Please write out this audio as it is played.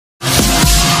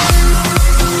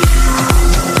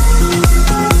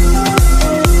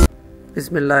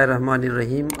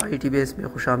बिस्मिल्लाहिर्रहमानिर्रहीम ITBase में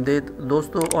खुश आमदीद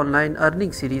दोस्तों। ऑनलाइन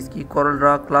अर्निंग सीरीज़ की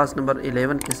CorelDraw क्लास नंबर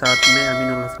 11 के साथ मैं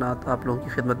अमीनुल हसनात आप लोगों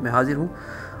की खिदमत में हाजिर हूँ।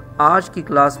 आज की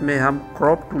क्लास में हम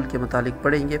क्रॉप टूल के मुतालिक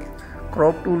पढ़ेंगे।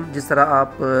 क्रॉप टूल जिस तरह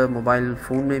आप मोबाइल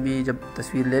फ़ोन में भी जब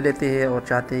तस्वीर ले लेते हैं और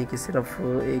चाहते हैं कि सिर्फ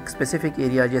एक स्पेसिफ़िक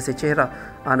एरिया जैसे चेहरा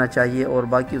आना चाहिए और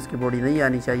बाकी उसकी बॉडी नहीं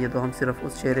आनी चाहिए, तो हम सिर्फ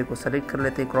उस चेहरे को सेलेक्ट कर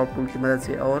लेते हैं क्रॉप टूल की मदद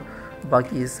से और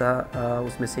बाकी हिस्सा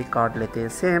उसमें से काट लेते हैं।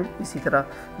 सेम इसी तरह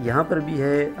यहाँ पर भी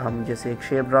है, हम जैसे एक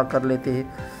शेप ड्रा कर लेते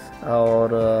हैं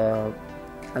और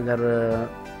अगर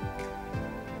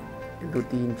दो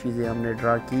तीन चीज़ें हमने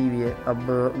ड्रा की हुई है।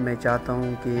 अब मैं चाहता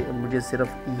हूँ कि मुझे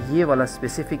सिर्फ ये वाला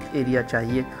स्पेसिफ़िक एरिया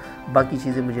चाहिए, बाकी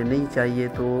चीज़ें मुझे नहीं चाहिए,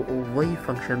 तो वही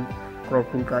फंक्शन क्रॉप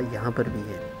टूल का यहाँ पर भी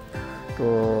है।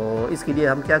 तो इसके लिए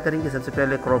हम क्या करेंगे, सबसे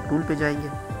पहले क्रॉप टूल पे जाएंगे।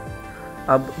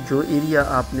 अब जो एरिया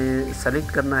आपने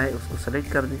सेलेक्ट करना है उसको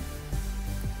सेलेक्ट कर दें।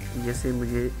 जैसे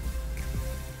मुझे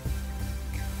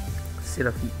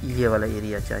सिर्फ ये वाला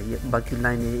एरिया चाहिए, बाकी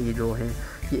लाइनें ये जो हैं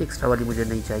ये एक्स्ट्रा वाली मुझे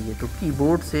नहीं चाहिए, तो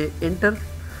कीबोर्ड से एंटर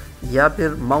या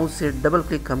फिर माउस से डबल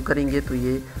क्लिक हम करेंगे तो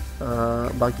ये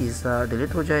बाकी हिस्सा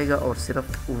डिलीट हो जाएगा और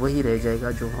सिर्फ वही रह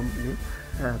जाएगा जो हमने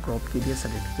क्रॉप के लिए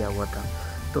सेलेक्ट किया हुआ था।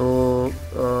 तो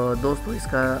दोस्तों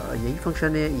इसका यही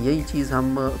फंक्शन है। यही चीज़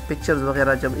हम पिक्चर्स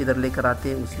वगैरह जब इधर लेकर आते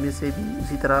हैं उसमें से भी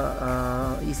इसी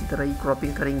तरह ही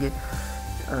क्रॉपिंग करेंगे।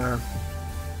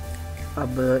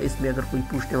 अब इसमें अगर कोई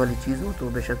पूछने वाली चीज़ हो तो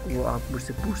बेशक वो आप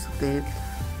मुझसे पूछ सकते हैं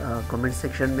कमेंट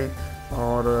सेक्शन में,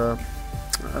 और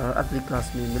अगली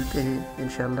क्लास में मिलते हैं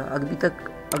इंशाल्लाह। अभी तक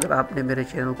अगर आपने मेरे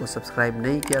चैनल को सब्सक्राइब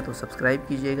नहीं किया तो सब्सक्राइब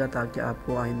कीजिएगा ताकि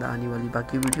आपको आइंदा आने वाली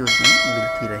बाकी वीडियोज़ भी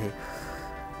मिलती रहे।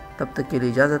 तब तक के लिए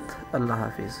इजाज़त, अल्लाह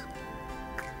हाफिज़।